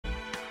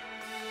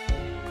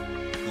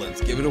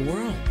Let's give it a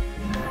whirl.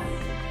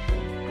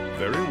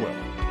 Very well.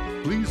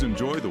 Please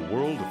enjoy the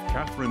world of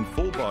Catherine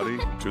Fullbody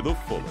to the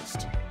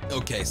fullest.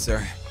 Okay,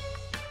 sir.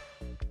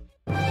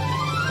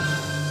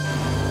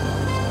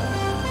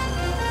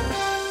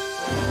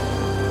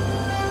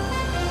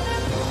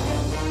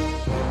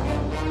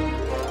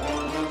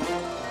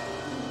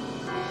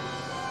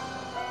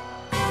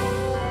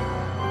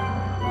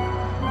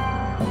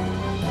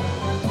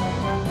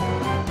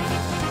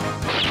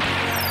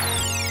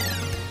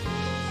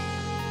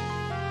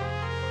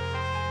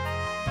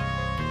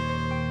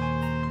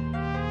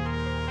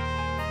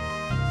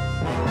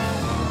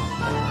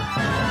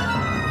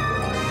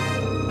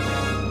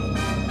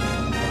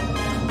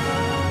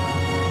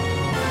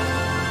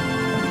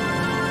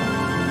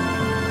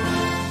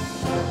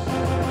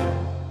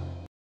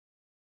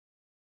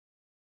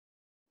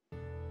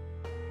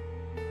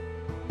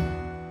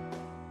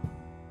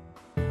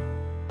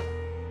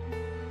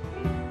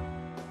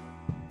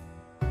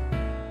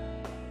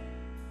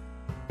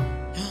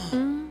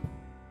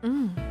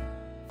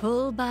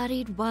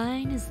 Full-bodied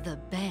wine is the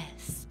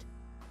best.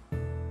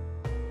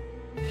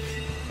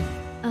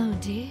 Oh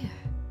dear.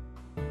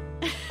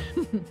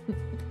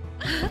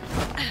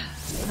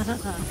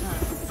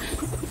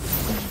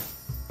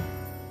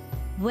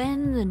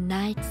 When the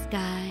night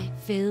sky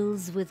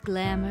fills with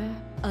glamour,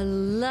 a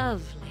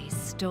lovely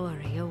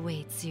story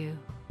awaits you.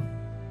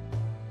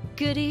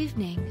 Good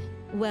evening.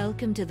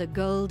 Welcome to the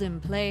Golden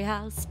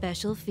Playhouse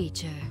special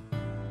feature.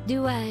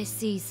 Do I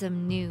see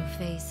some new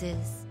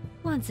faces?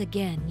 Once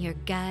again, your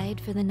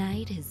guide for the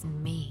night is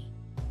me,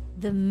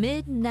 the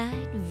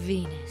Midnight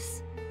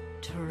Venus,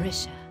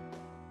 Trisha.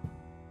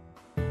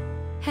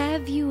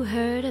 Have you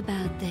heard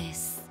about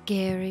this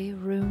scary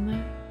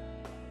rumor?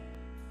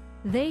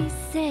 They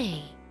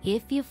say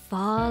if you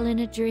fall in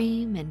a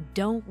dream and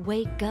don't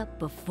wake up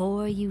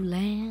before you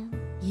land,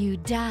 you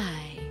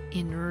die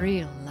in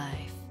real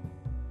life.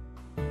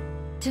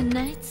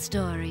 Tonight's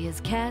story is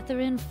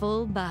Catherine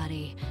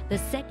Fullbody, the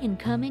second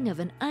coming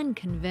of an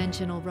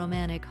unconventional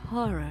romantic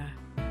horror.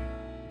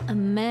 A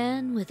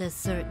man with a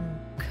certain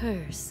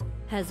curse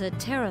has a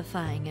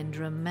terrifying and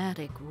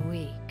dramatic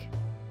week.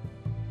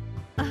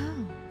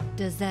 Oh,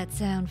 does that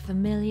sound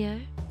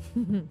familiar?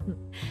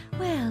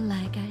 Well,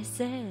 like I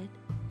said,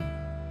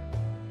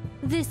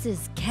 this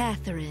is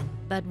Catherine,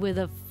 but with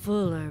a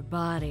fuller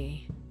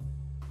body.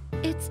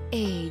 It's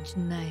aged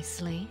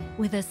nicely,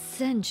 with a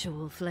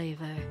sensual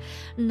flavor,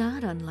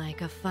 not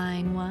unlike a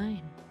fine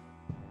wine.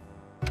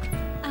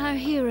 Our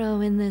hero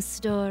in this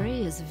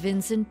story is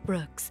Vincent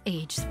Brooks,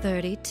 age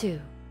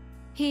 32.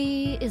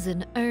 He is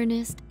an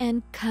earnest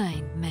and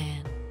kind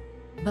man,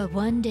 but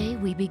one day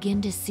we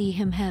begin to see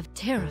him have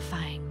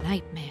terrifying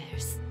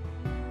nightmares.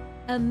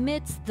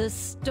 Amidst the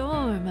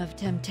storm of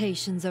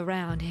temptations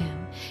around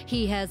him,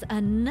 he has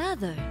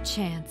another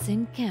chance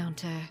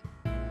encounter.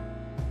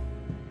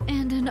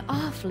 And an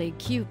awfully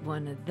cute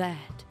one at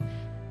that.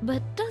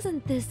 But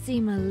doesn't this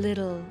seem a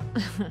little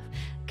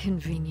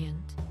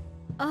convenient?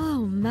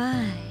 Oh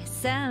my,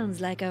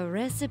 sounds like a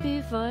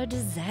recipe for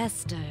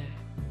disaster.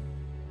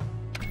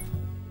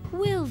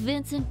 Will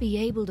Vincent be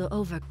able to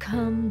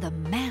overcome the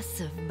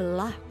massive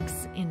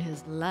blocks in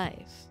his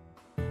life?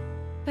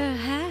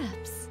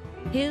 Perhaps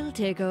he'll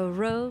take a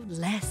road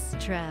less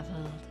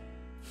traveled.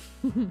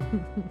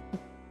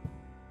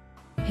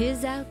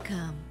 His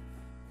outcome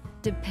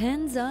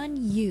depends on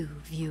you,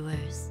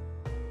 viewers.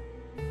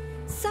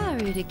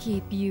 Sorry to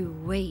keep you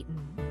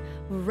waiting.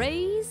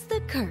 Raise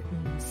the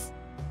curtains.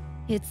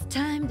 It's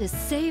time to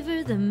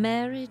savor the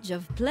marriage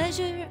of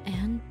pleasure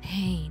and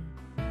pain.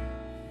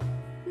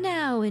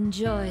 Now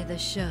enjoy the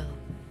show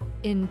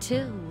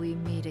until we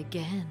meet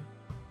again.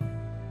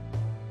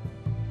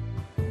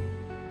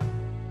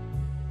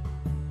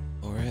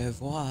 Au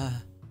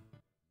revoir,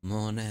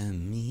 mon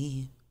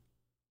ami.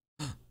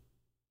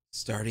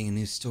 Starting a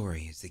new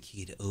story is the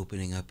key to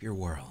opening up your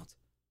world.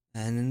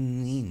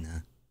 And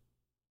Nina.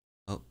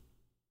 Oh,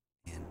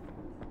 and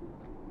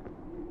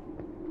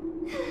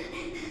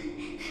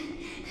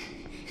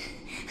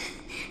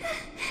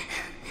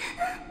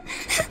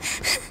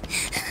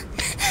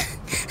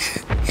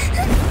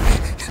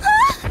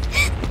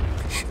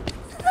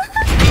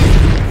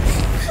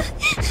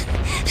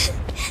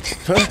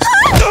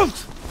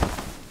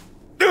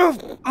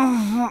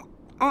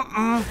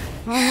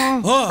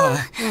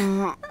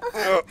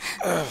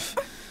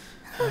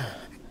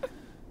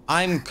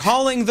I'm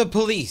calling the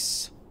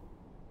police.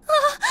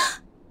 Oh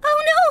no!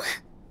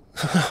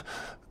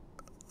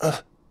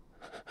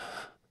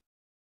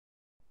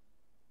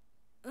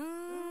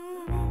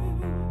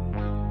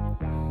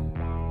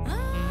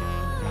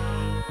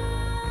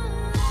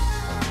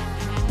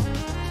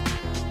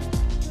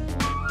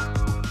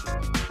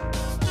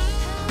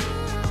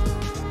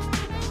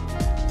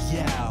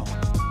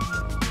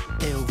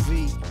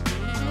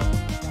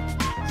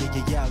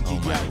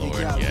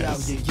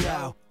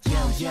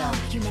 Yo,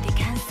 夢で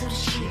カンソル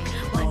シ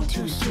ープ One,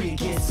 two, three,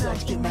 get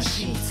sucked in my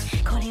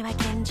sheets これは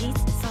現実、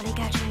それ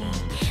が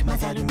dream 混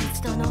ざる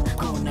密度の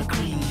こんなグ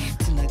リーン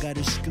つなが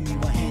る仕組み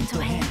はヘン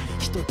とヘン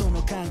人と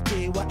の関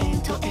係はエ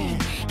ンとエン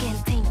原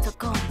点と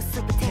根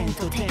結ぶ点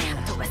と点あ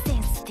とはセ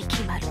ンスで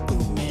決まる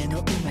運命の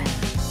運命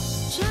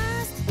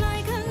Just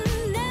like a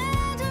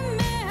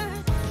nightmare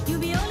指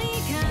折り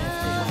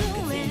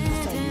数え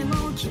て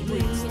もきれい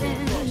な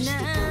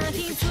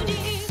キスに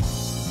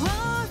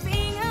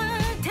Wolfing a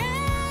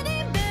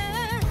teddy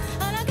bear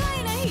抗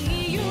えない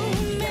夢を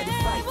見せ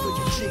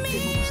て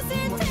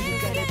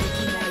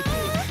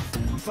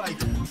Fight,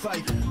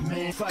 fight,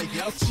 man, fight,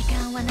 yo 時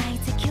間はない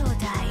ぜ兄弟外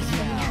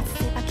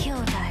せば兄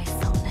弟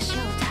そんな正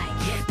体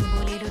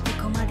登れるど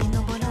こまで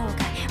登ろうが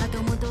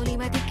後戻り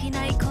はでき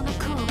ないこの後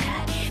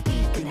悔ビ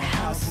ッグな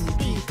ハウスに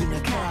ビッグ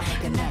なカ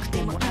ーがなく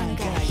ても案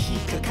外引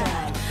っか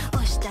かる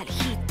押したり引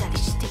ったり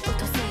して落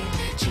とせる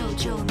頂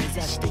上目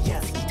指してや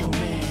つ一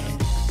目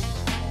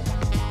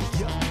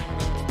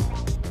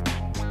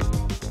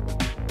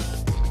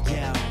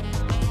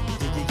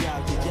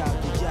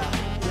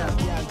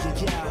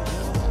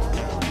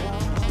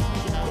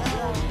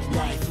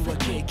Life は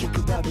結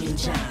局バブル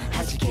じゃん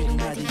弾ける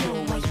まで要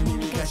は夢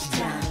見がち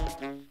じゃん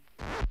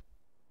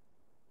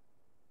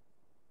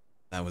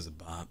That was a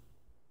bop.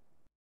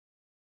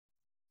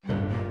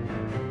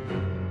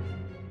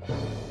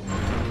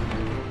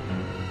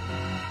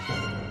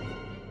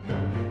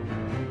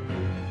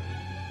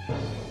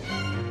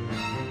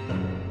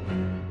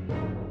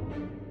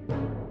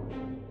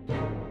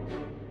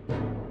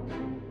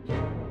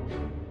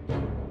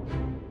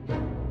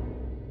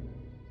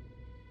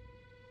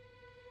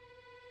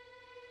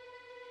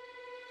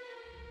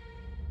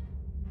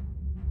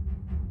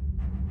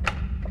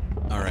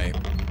 All right,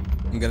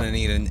 I'm gonna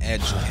need an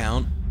edge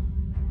count.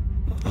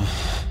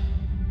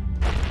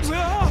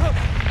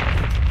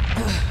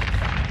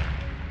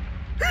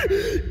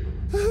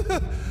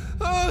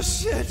 Oh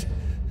shit!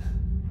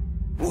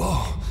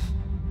 Whoa!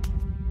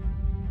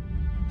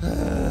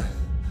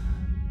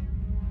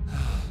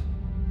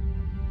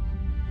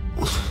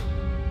 What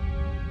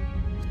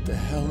the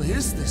hell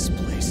is this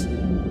place?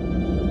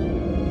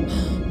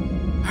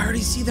 I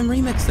already see them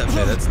remixed up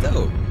there. That's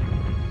dope.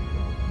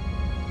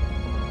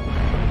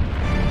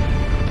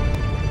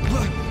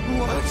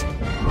 What?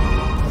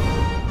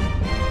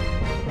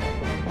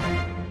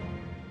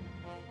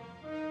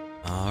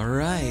 All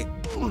right.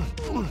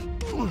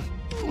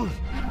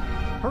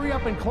 Hurry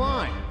up and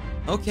climb.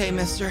 Okay,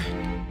 mister.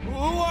 Who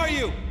are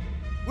you?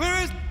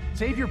 Where is...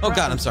 Save your Oh, breath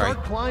God, I'm and sorry.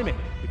 start climbing.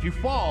 If you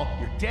fall,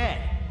 you're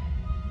dead.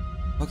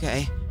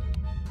 Okay.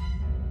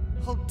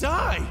 I'll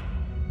die!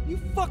 You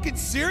fucking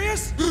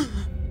serious?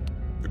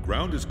 The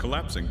ground is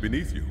collapsing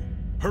beneath you.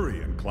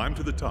 Hurry and climb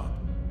to the top.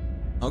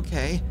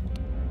 Okay.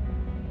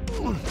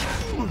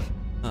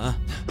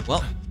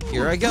 Well,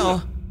 here I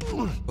go.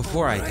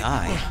 Before I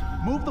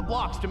die. Move the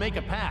blocks to make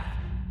a path.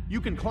 You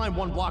can climb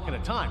one block at a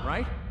time,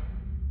 right?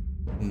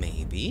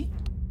 Maybe?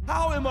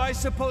 How am I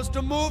supposed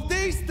to move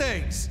these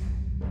things?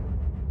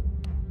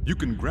 You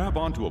can grab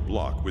onto a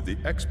block with the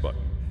X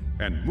button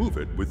and move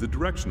it with the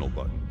directional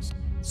buttons.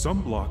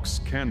 Some blocks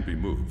can be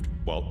moved,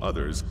 while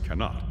others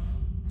cannot.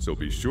 So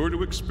be sure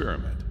to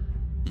experiment.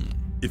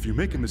 If you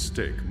make a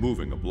mistake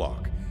moving a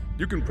block,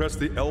 you can press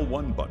the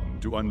L1 button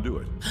to undo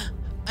it.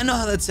 I know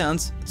how that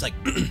sounds. It's like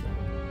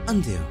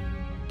undo.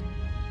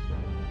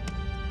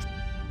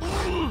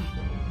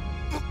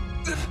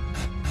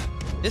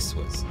 This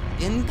was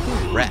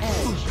incorrect.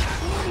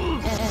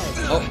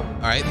 Oh,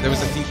 all right. There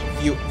was a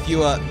few.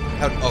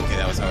 Okay,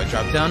 that was how I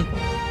dropped down.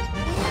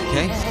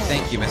 Okay,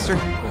 thank you, mister.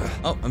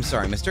 Oh, I'm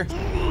sorry, mister.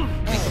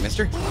 Thank you,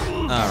 mister.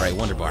 All right,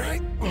 Wonder Bar. All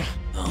right.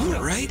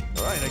 All right,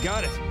 I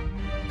got it.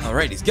 All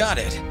right, he's got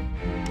it.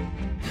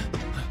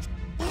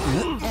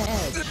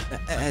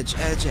 Edge.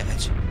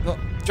 Oh,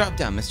 drop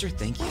down, mister.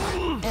 Thank you.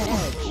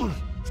 Oh,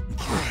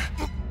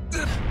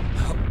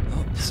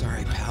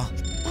 sorry, pal.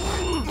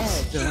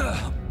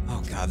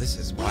 Oh, God, this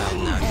is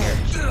wild out here.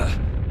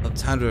 Oh,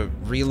 time to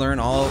relearn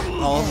all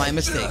of my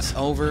mistakes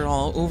all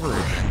over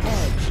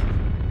again.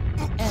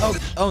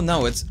 Oh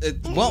no,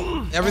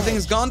 well,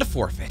 everything's gone to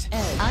forfeit.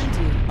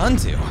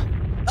 Undo.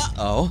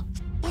 Uh-oh.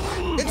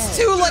 It's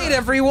too late,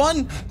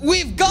 everyone.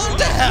 We've gone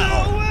to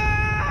hell. No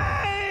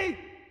way!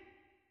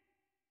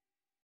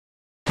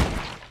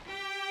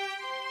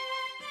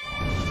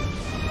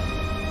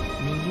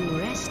 May you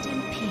rest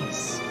in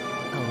peace,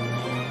 old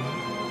man.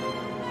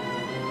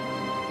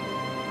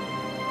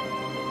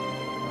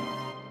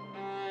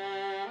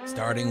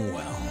 Starting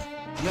well.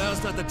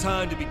 Now's not the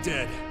time to be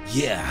dead.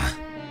 Yeah,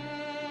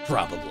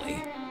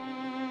 probably.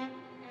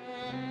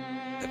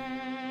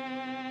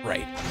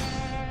 Right.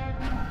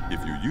 If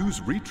you use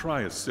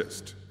Retry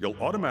Assist, you'll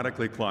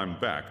automatically climb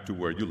back to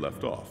where you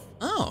left off.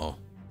 Oh.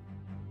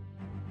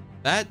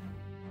 That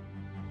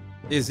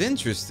is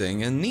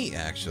interesting and neat,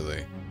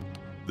 actually.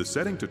 The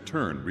setting to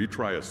turn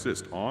Retry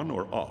Assist on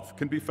or off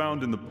can be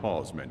found in the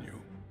Pause menu,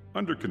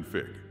 under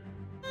Config.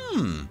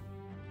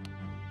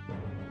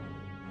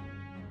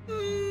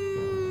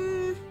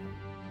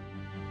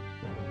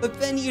 but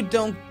then you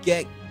don't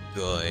get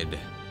good.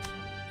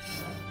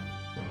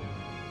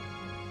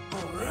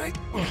 Alright.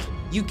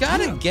 You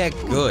gotta get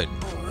good.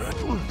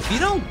 If you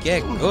don't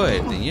get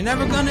good, then you're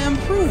never gonna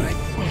improve.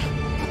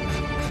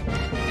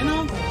 You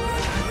know?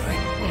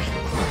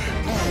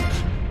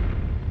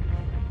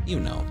 You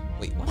know.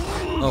 Wait, what?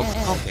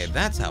 Oh, okay,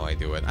 that's how I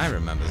do it. I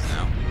remember this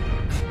now.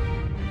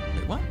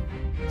 Wait, what?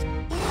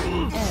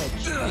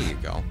 There you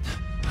go.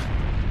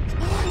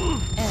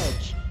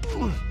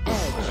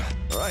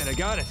 Alright, I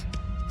got it.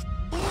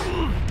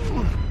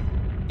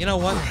 You know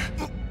what?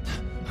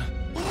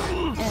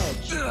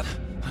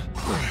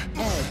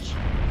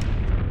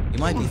 You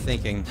might be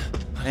thinking,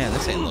 man,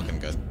 this ain't looking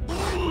good.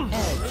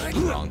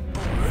 You're wrong.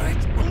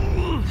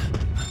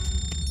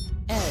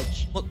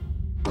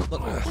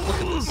 Look at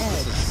this.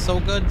 This is so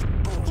good.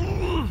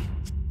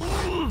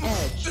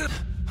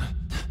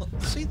 Look,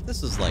 see,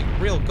 this is like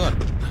real good.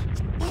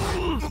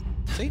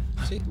 See?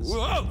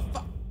 Whoa!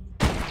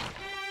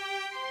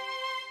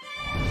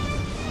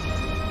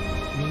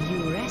 May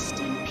you rest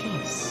in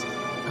peace,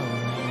 old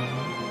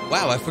man.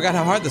 Wow, I forgot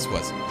how hard this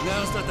was.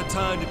 Now's not the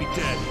time to be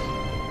dead.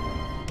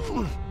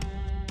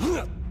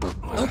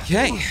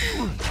 Okay.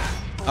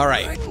 All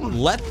right,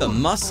 let the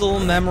muscle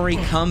memory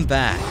come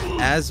back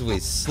as we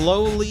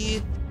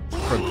slowly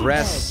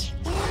progress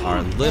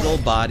our little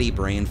body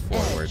brain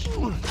forward.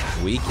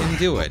 We can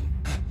do it.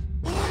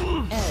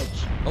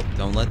 Oh,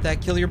 don't let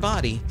that kill your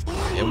body.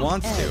 It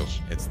wants to.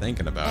 It's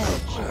thinking about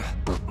it.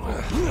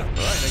 Alright,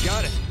 I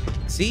got it.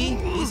 See?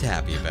 He's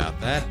happy about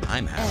that.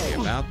 I'm happy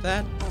about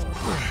that.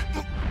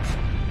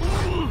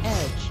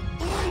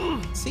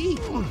 See?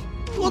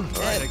 Look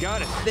Alright, I at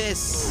got it.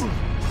 this.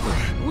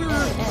 We're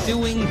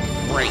doing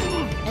great.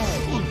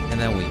 And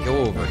then we go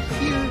over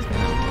here.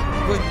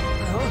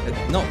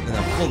 And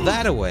then pull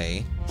that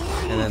away.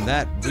 And then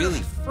that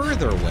really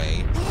further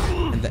away.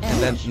 And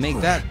then make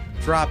that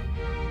drop.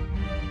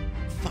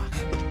 Fuck.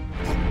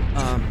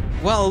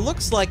 Well, it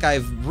looks like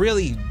I've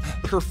really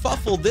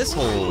kerfuffled this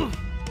whole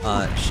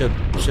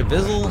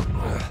shabizzle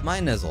my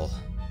nizzle.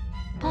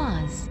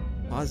 Pause.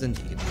 Pause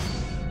indeed.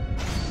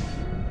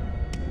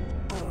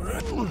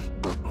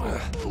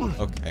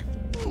 Okay.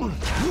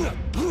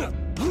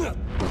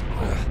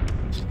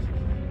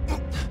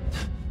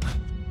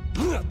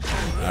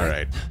 All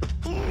right.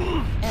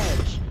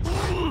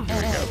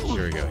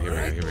 Here we go.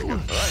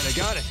 Alright, I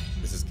got it.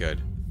 This is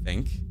good.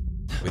 Think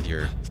with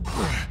your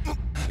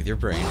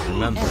brain.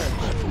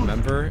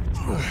 Remember.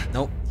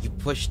 Nope, you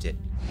pushed it.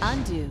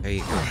 Undo. There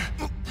you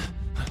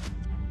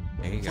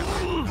go.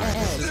 All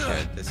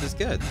right, this is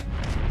good.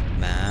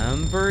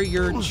 Remember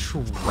your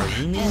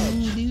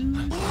training,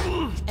 dude?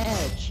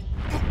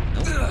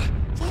 Nope.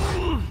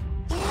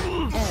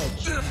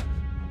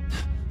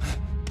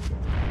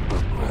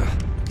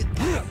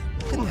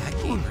 Look at that,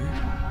 gamer.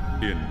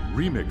 In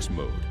remix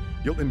mode,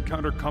 you'll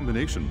encounter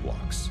combination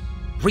blocks.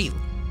 Really?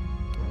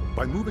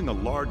 By moving a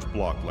large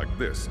block like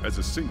this as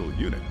a single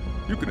unit,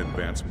 you can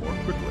advance more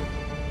quickly.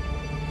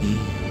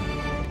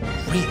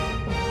 Really?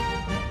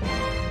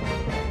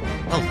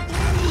 Oh,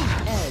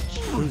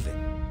 prove it.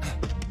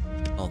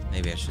 Oh,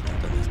 maybe I shouldn't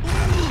have done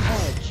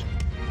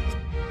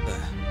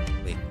that.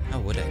 Wait, how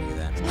would I do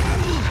that?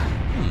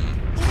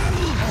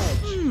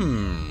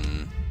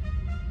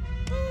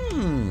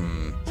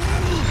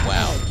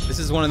 Wow, this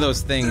is one of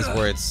those things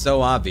where it's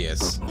so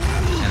obvious,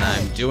 and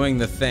I'm doing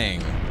the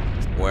thing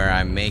where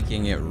I'm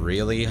making it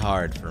really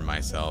hard for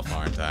myself,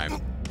 aren't I?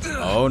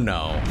 Oh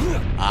no,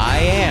 I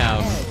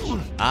am.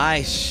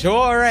 I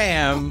sure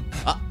am.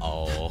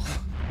 Uh-oh.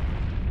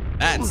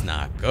 That's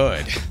not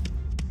good.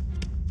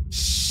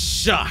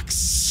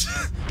 Shucks.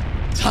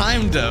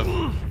 Time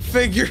to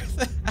figure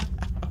that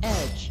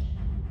out.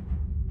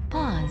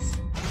 Pause.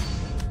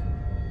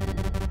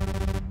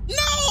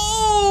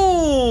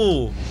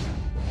 No!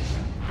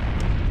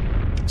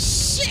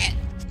 Shit!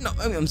 No,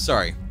 I'm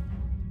sorry.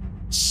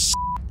 Shit.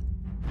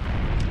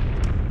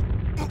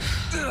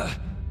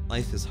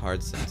 Life is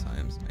hard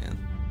sometimes, man.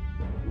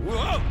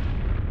 Whoa!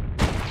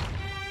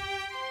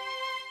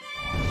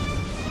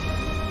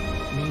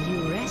 May you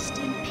rest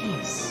in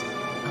peace,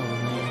 old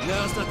man.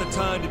 Now's not the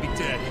time to be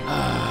dead.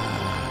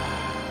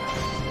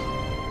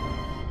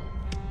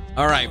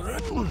 All right.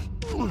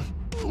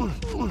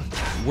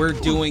 We're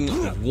doing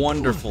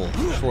wonderful,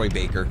 Troy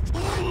Baker.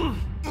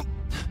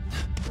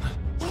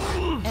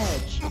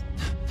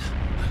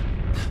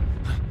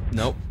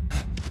 Nope.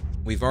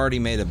 We've already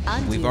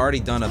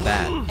done a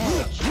bad.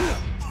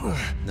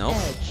 Nope.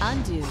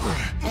 Undo.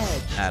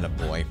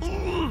 Attaboy.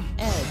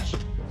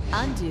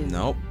 Undo.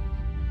 Nope.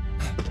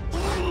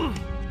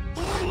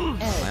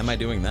 Why am I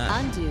doing that?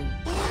 Undo.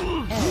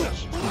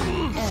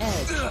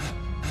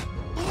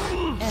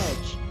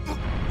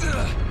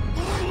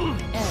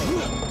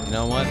 You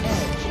know what?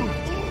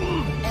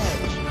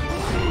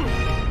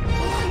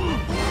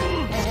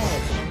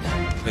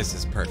 This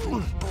is perfect.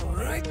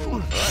 Alright, I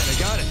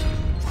got it.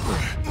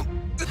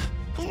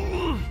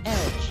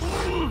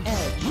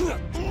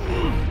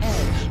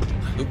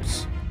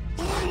 Oops.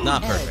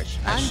 Not perfect.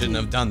 I shouldn't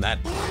have done that.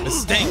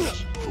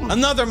 Mistake!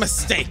 Another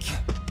mistake!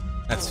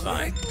 That's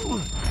fine.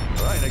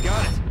 Alright, I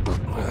got it.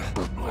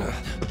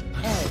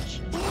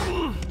 Edge.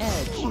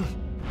 Edge.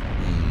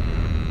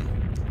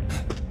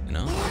 You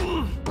know?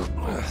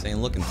 This ain't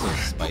looking so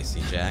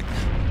spicy, Jack.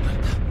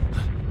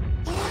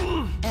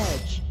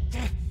 Edge.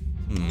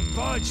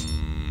 Fudge.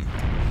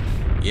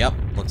 Yep,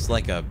 looks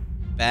like a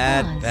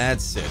bad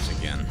stitch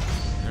again.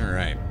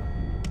 Alright.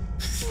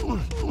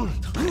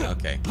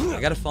 Okay,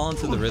 I gotta fall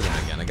into the rhythm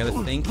again. I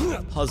gotta think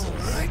puzzles.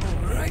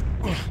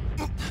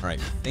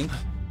 Alright, think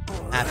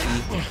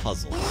happy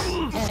puzzles.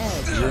 Do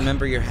you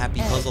remember your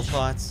happy puzzle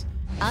thoughts?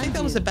 I think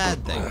that was a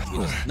bad thing.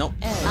 Nope,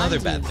 another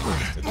bad thing we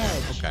just did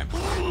there. Okay.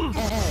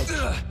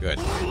 Good.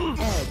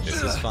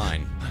 This is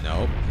fine.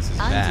 Nope, this is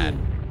bad.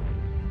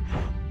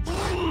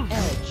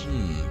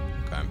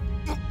 Okay.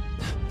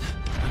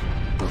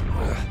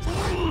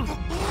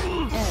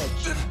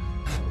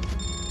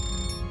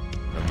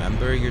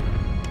 Remember, I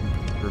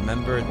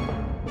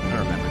don't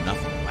remember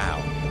nothing. Wow.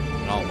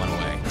 It all went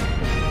away.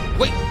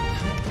 Wait!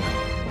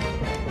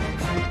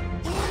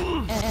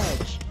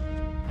 Edge.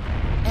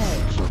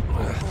 Edge.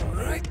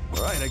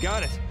 Alright, I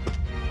got it.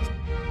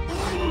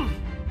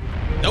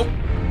 Nope.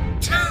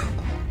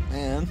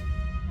 Man.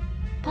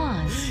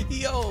 Pause.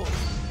 Yo.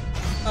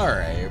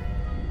 Alright.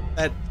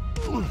 That...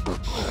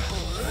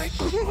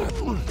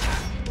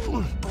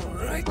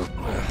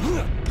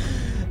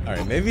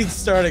 Alright, maybe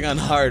starting on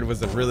hard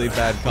was a really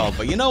bad call,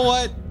 but you know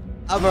what?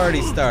 I've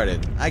already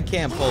started. I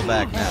can't pull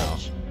back now.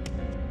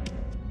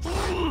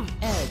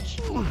 Edge. Edge.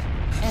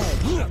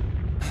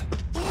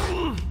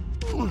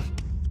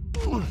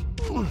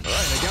 Alright,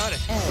 I got it.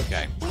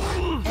 Okay.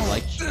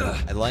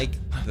 I like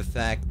the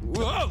fact...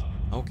 Whoa!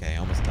 Okay, I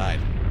almost died.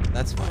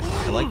 That's fine.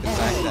 I like the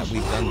fact that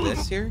we've done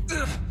this here,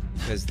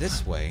 because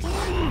this way, we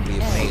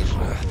have made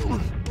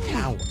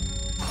power.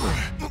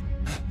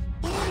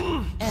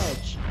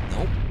 Edge.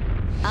 Nope.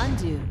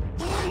 Undo.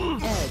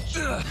 Edge.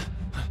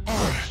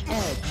 Edge.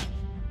 Edge.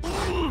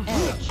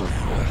 Edge.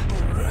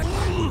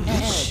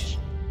 Oosh.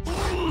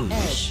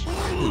 Oosh.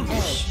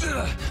 Oosh.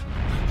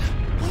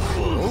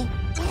 Pull.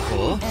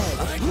 Pull.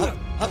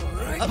 Up.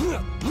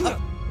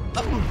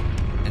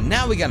 And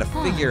now we gotta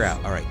figure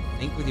out. Alright,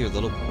 think with your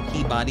little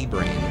Peabody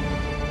brain.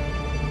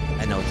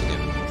 I know what to do.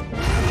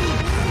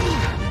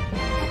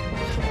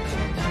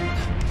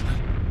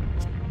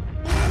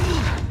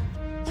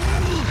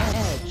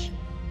 Edge.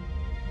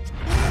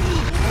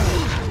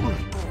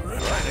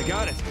 Alright, I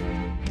got it.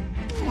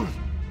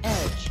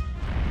 Edge.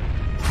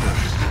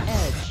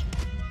 Edge.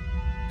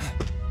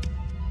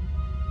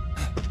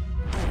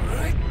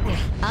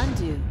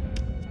 Undo.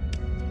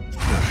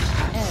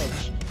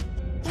 Edge.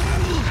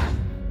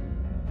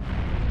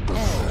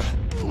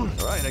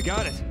 Alright, I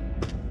got it.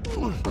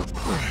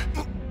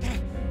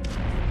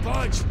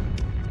 Fudge.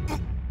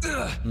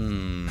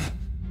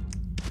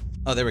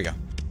 Oh, there we go.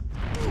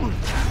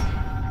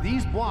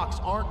 These blocks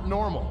aren't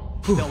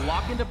normal. They'll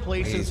lock into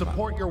place and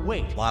support your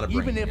weight, Lot of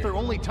brain even if here. they're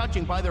only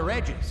touching by their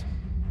edges.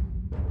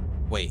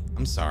 Wait,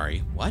 I'm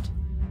sorry. What?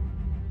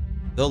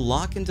 They'll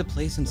lock into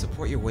place and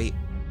support your weight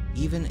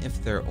even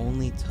if they're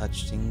only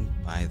touching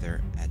by their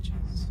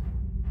edges.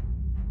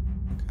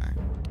 Okay.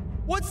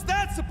 What's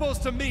that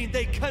supposed to mean?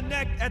 They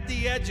connect at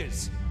the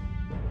edges.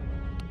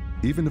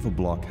 Even if a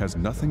block has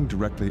nothing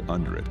directly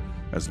under it,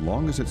 as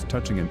long as it's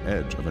touching an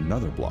edge of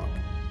another block,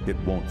 it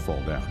won't fall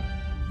down.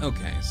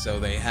 Okay, so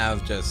they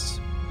have just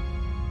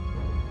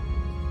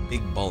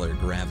big baller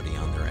gravity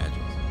on their edges.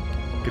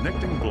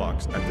 Connecting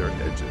blocks at their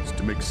edges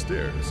to make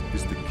stairs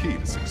is the key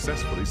to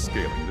successfully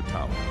scaling the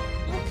tower.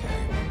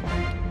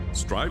 Okay.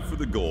 Strive for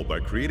the goal by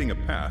creating a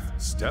path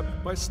step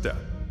by step.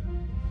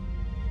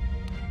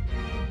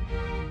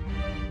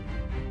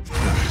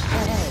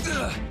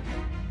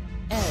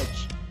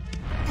 Edge.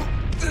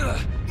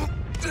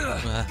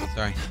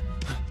 Sorry.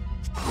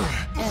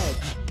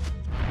 Edge.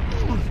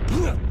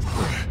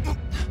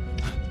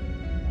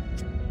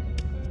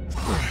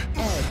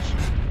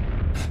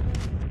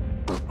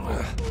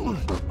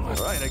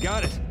 Alright, I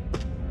got it.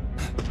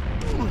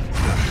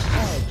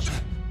 Edge.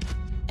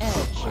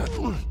 Edge.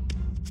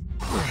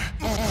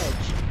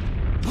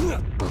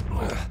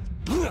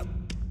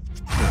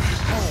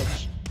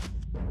 Edge.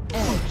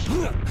 Edge.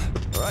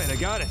 Alright, I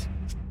got it.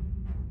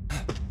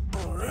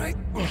 Alright.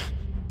 Alright,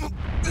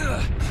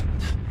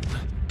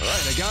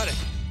 I got it.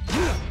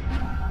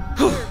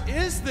 Where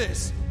is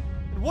this?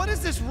 And what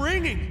is this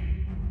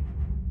ringing?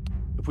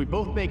 If we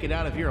both make it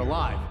out of here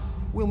alive,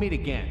 we'll meet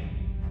again.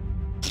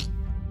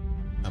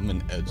 I'm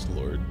an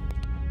edgelord.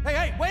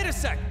 Hey, wait a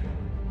sec!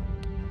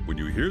 When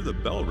you hear the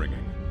bell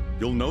ringing,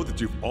 you'll know that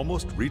you've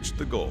almost reached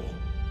the goal.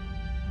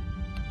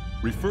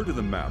 Refer to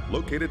the map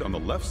located on the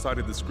left side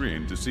of the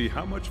screen to see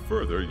how much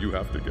further you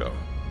have to go.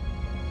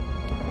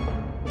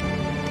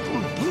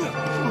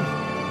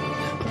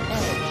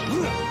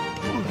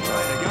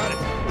 Alright, I got it.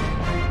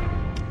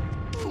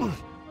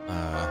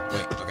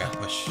 Wait, okay,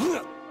 push.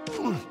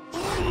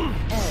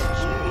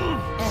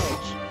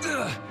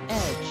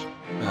 Edge.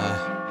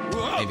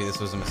 Maybe this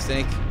was a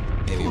mistake.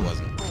 Maybe it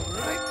wasn't.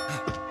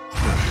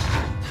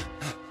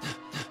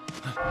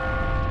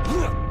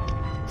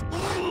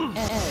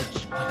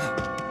 Edge.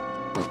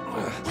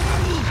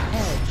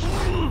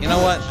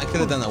 know what? I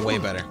could have done that way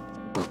better.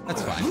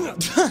 That's fine.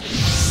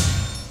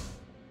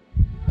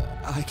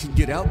 I can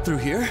get out through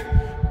here.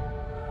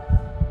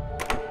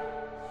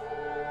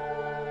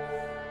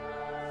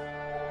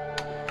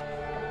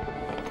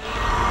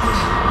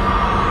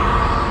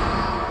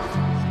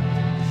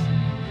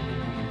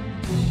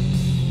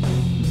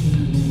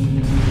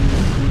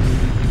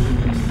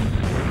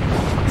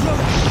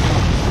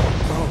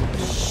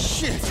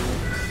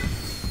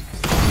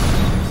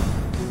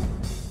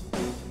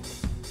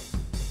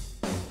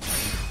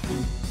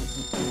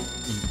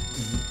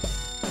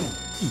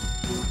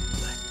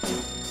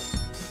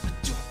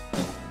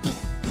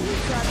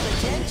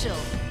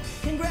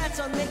 Congrats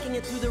on making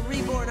it through the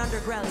reborn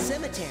underground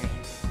cemetery.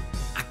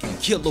 I can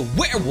kill a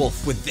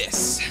werewolf with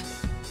this.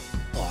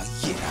 Oh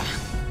yeah.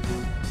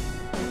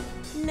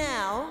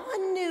 Now, a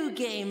new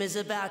game is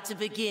about to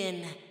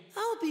begin.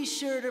 I'll be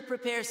sure to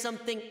prepare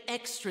something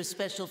extra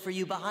special for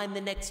you behind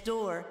the next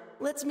door.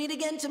 Let's meet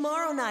again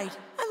tomorrow night.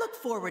 I look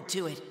forward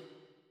to it.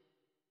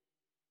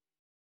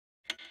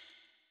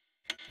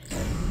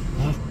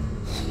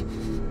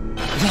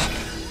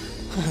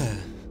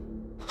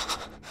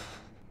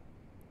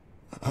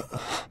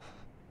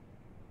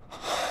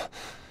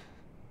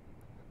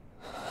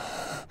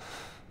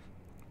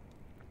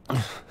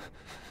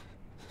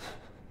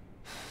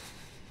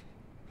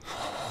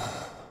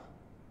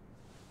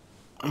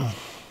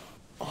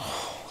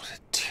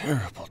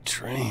 Terrible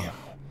dream.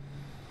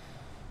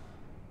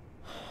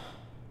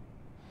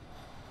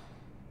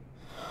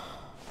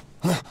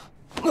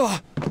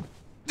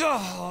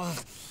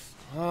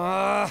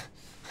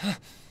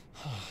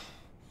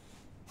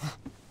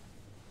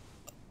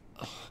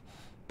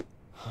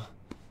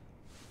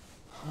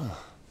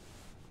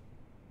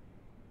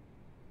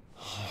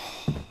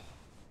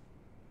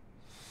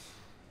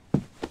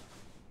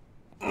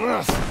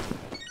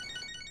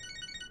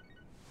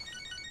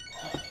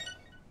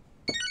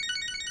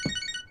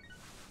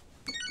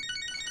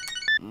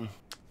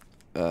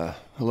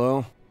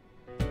 Hello?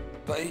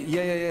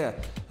 Yeah.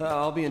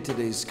 I'll be in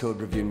today's code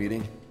review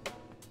meeting.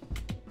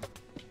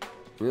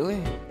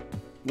 Really?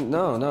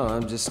 No,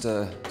 I'm just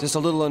a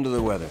little under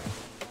the weather.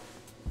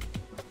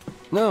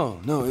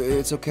 No,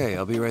 it's okay.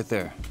 I'll be right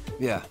there.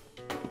 Yeah.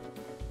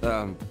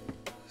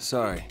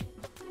 Sorry.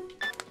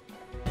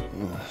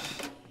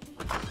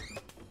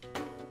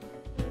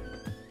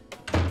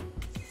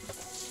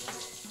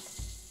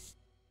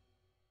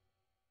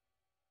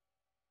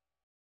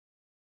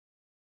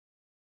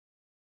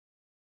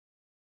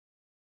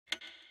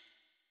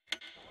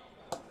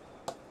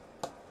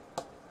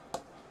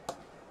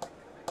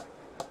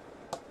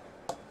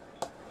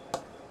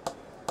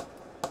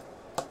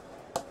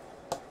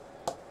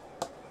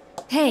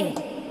 Hey,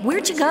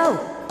 where'd you go?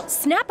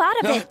 Snap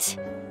out of it!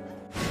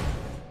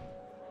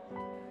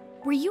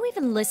 Were you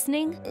even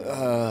listening?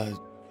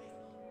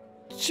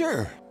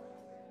 Sure.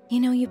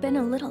 You know, you've been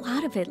a little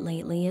out of it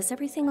lately. Is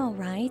everything all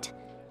right?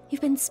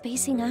 You've been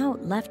spacing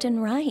out left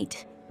and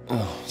right.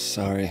 Oh,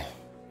 sorry.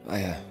 I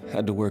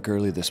had to work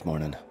early this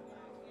morning.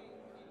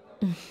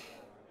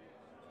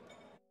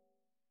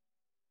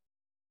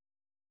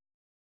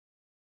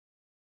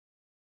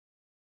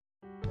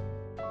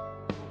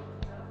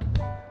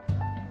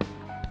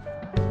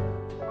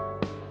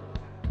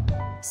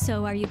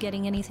 So are you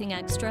getting anything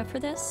extra for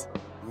this?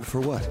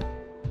 For what?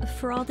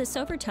 For all this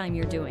overtime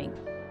you're doing.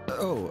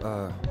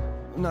 Oh,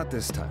 not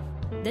this time.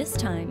 This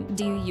time,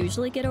 do you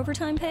usually get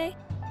overtime pay?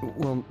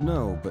 Well,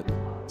 no, but...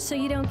 So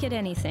you don't get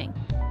anything.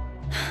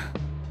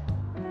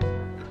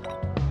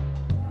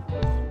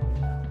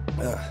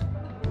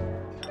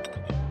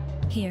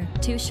 Here,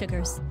 2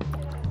 sugars.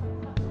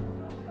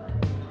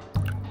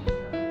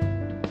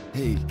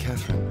 Hey,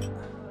 Catherine.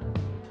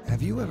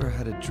 Have you ever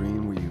had a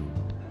dream where you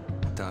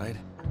died?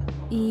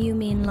 You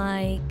mean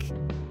like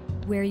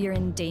where you're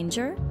in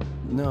danger?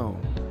 No,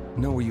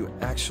 where you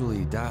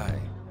actually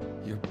die.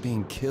 You're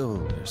being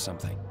killed or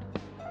something.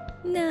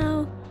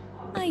 No,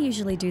 I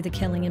usually do the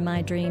killing in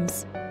my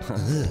dreams.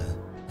 Yeah,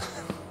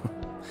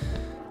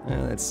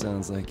 that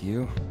sounds like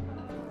you.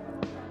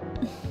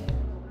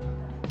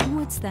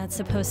 What's that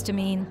supposed to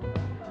mean?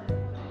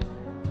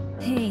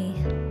 Hey,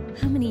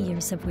 how many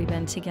years have we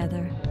been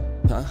together?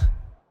 Huh?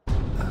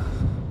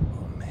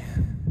 Oh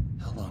man,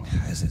 how long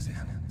has it been?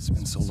 It's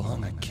been so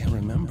long I can't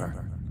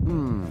remember.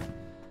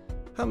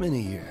 How many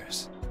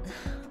years?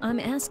 I'm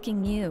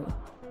asking you.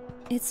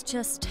 It's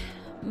just,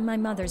 my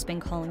mother's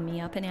been calling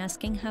me up and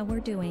asking how we're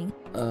doing.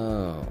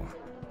 Oh.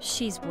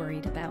 She's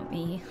worried about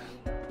me.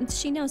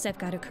 She knows I've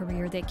got a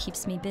career that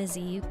keeps me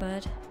busy,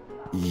 but...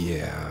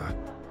 Yeah.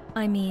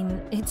 I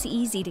mean, it's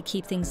easy to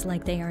keep things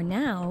like they are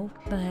now,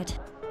 but...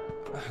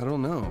 I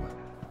don't know.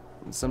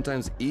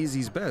 Sometimes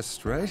easy's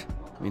best, right?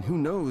 I mean, who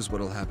knows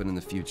what'll happen in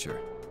the future?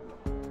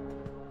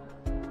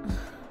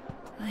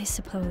 I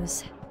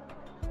suppose.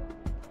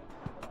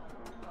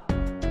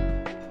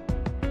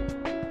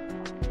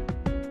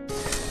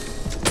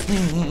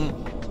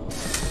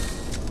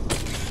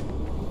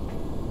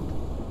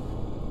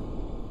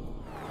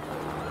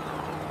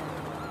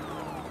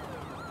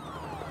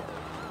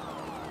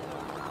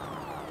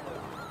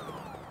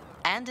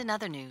 And in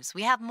other news,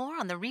 we have more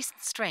on the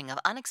recent string of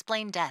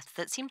unexplained deaths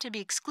that seem to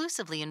be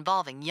exclusively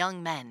involving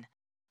young men.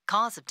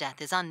 Cause of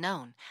death is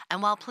unknown,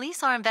 and while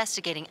police are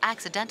investigating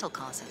accidental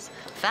causes,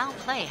 foul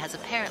play has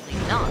apparently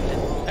not been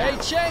ruled out.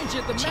 Hey, change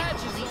it! The match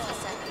is Police on! have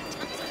said that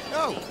attempts-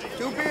 Oh,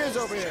 2 beers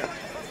over here.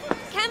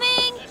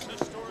 Coming!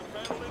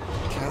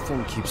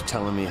 Catherine keeps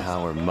telling me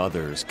how her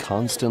mother is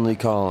constantly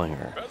calling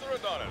her.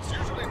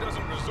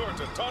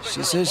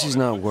 She says she's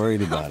not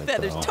worried about it,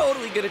 Feather's though.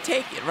 totally gonna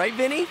take it, right,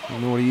 Vinny?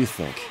 What do you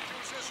think?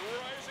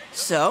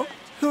 So,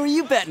 who are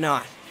you betting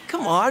on?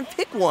 Come on,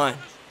 pick one.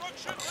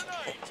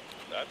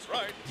 That's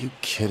right. You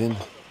kidding?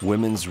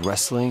 Women's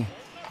wrestling?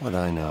 What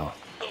I know.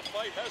 The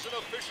fight hasn't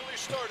officially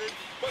started,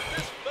 but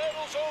this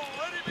battle's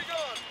already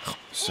begun.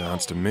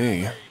 Sounds to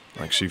me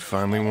like she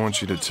finally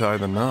wants you to tie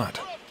the knot.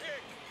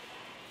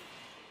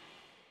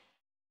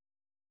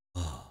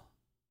 Oh,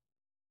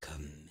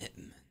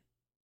 commitment.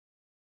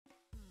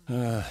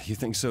 You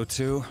think so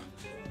too?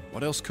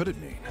 What else could it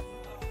mean?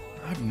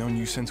 I've known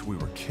you since we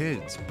were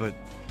kids, but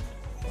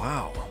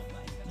wow,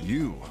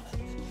 you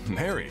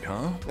married,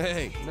 huh?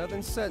 Hey,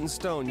 nothing's set in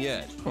stone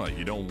yet. What,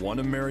 you don't want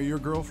to marry your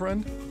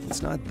girlfriend?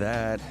 It's not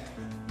that.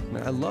 I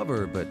mean, I love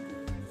her, but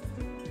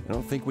I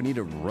don't think we need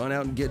to run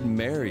out and get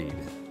married.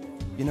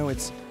 You know,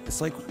 it's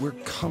like we're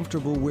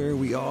comfortable where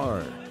we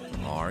are.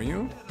 Are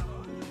you?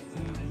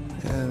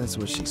 Yeah, that's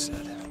what she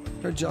said.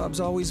 Her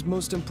job's always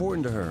most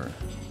important to her.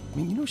 I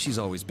mean, you know she's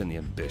always been the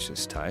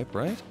ambitious type,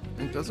 right?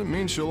 It doesn't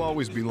mean she'll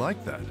always be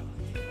like that.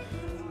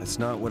 That's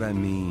not what I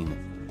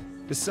mean.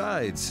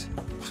 Besides,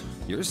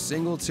 you're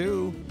single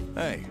too.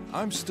 Hey,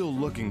 I'm still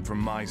looking for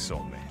my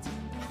soulmate.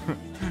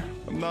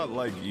 I'm not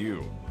like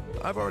you.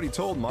 I've already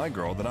told my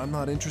girl that I'm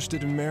not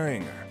interested in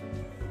marrying her.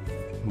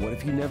 What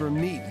if you never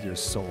meet your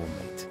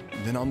soulmate?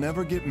 Then I'll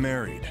never get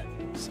married.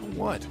 So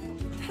what?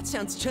 That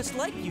sounds just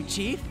like you,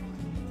 Chief.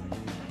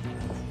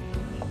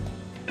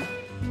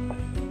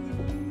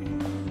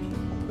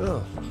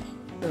 Oh,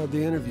 how'd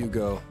the interview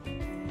go?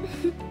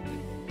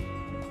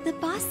 The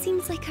boss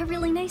seems like a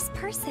really nice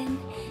person.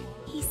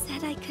 He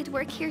said I could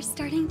work here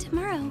starting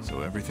tomorrow.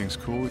 So everything's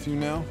cool with you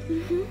now?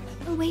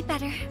 Mm-hmm. Way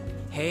better.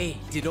 Hey,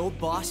 did old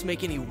boss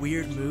make any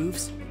weird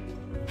moves?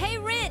 Hey,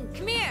 Rin,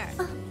 come here.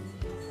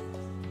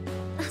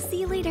 I'll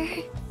see you later.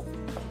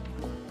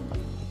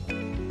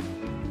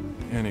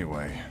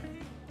 Anyway,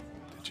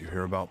 did you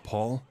hear about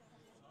Paul?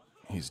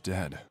 He's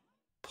dead.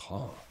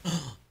 Paul?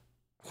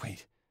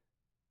 Wait,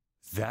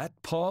 that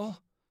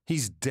Paul?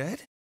 He's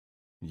dead?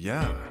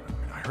 Yeah,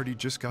 I heard he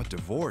just got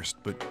divorced,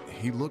 but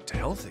he looked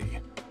healthy.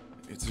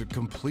 It's a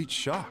complete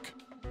shock.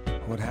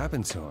 What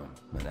happened to him?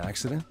 An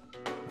accident?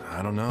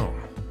 I don't know.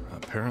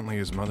 Apparently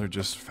his mother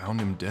just found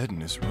him dead in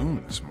his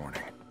room this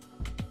morning.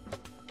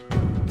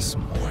 This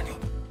morning?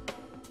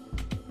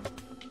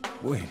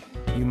 Wait,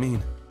 you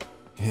mean...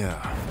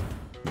 Yeah,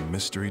 the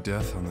mystery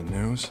death on the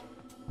news?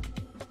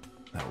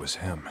 That was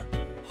him.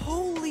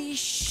 Holy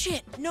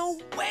shit, no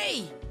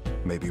way!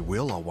 Maybe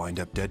we'll all wind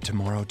up dead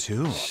tomorrow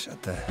too.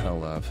 Shut the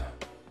hell up.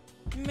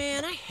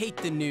 Man, I hate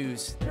the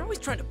news. They're always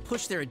trying to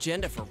push their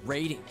agenda for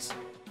ratings.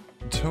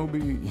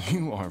 Toby,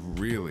 you are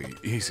really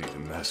easy to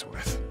mess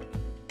with.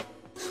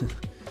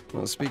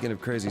 Well, speaking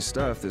of crazy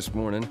stuff this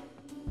morning,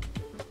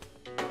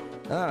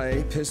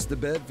 I pissed the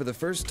bed for the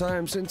first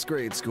time since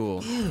grade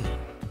school.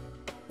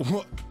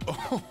 What?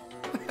 Oh,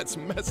 that's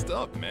messed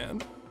up,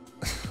 man.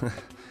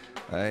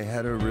 I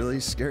had a really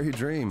scary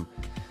dream.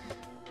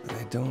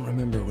 I don't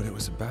remember what it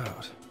was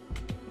about.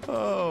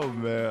 Oh,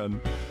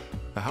 man.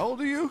 How old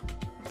are you?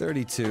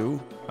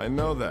 32. I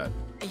know that.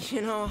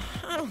 You know,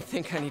 I don't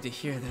think I need to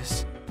hear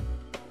this.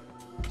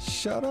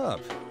 Shut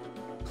up.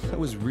 I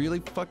was really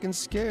fucking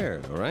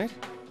scared, all right?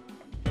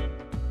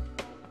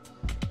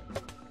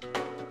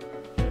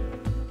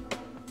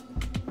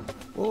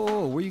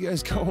 Whoa, where you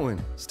guys going?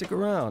 Stick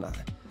around.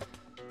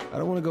 I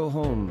don't want to go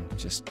home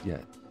just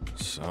yet.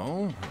 So,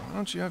 why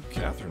don't you have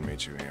Catherine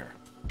meet you here?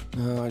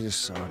 No, I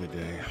just saw her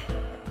today.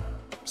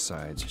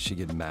 Besides, she'd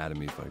get mad at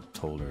me if I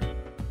told her.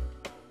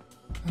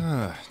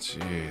 Ah,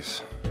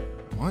 jeez.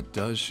 What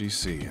does she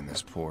see in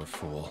this poor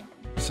fool?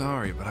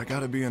 Sorry, but I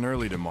gotta be in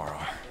early tomorrow.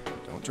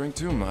 Don't drink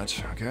too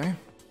much, okay?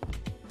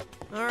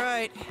 All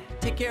right,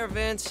 take care,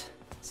 Vince.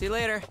 See you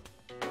later.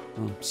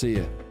 See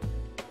ya.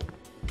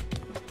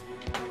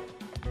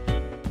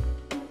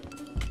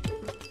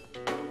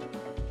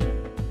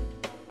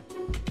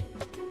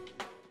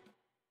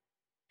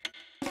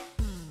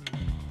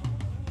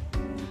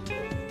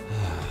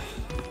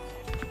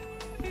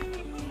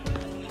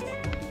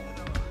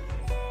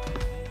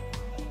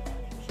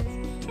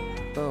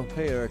 Oh,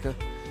 hey, Erica.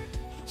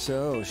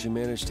 So, she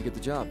managed to get the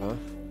job, huh?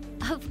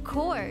 Of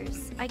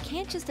course. I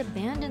can't just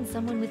abandon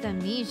someone with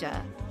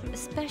amnesia,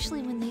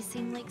 especially when they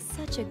seem like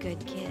such a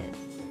good kid.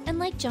 And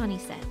like Johnny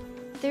said,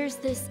 there's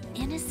this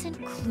innocent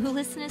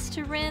cluelessness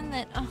to Rin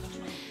that,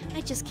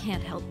 I just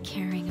can't help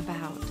caring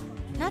about.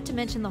 Not to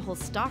mention the whole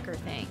stalker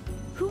thing.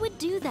 Who would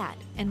do that,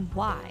 and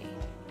why?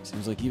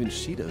 Seems like even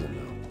she doesn't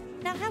know.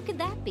 Now how could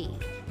that be?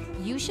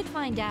 You should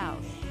find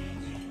out.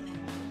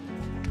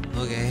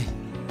 Okay.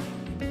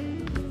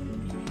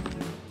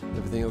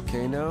 Everything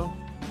okay now?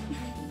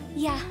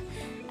 Yeah,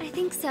 I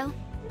think so.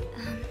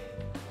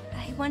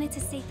 I wanted to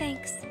say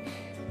thanks.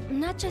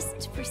 Not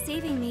just for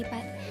saving me,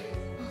 but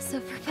also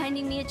for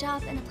finding me a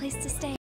job and a place to stay.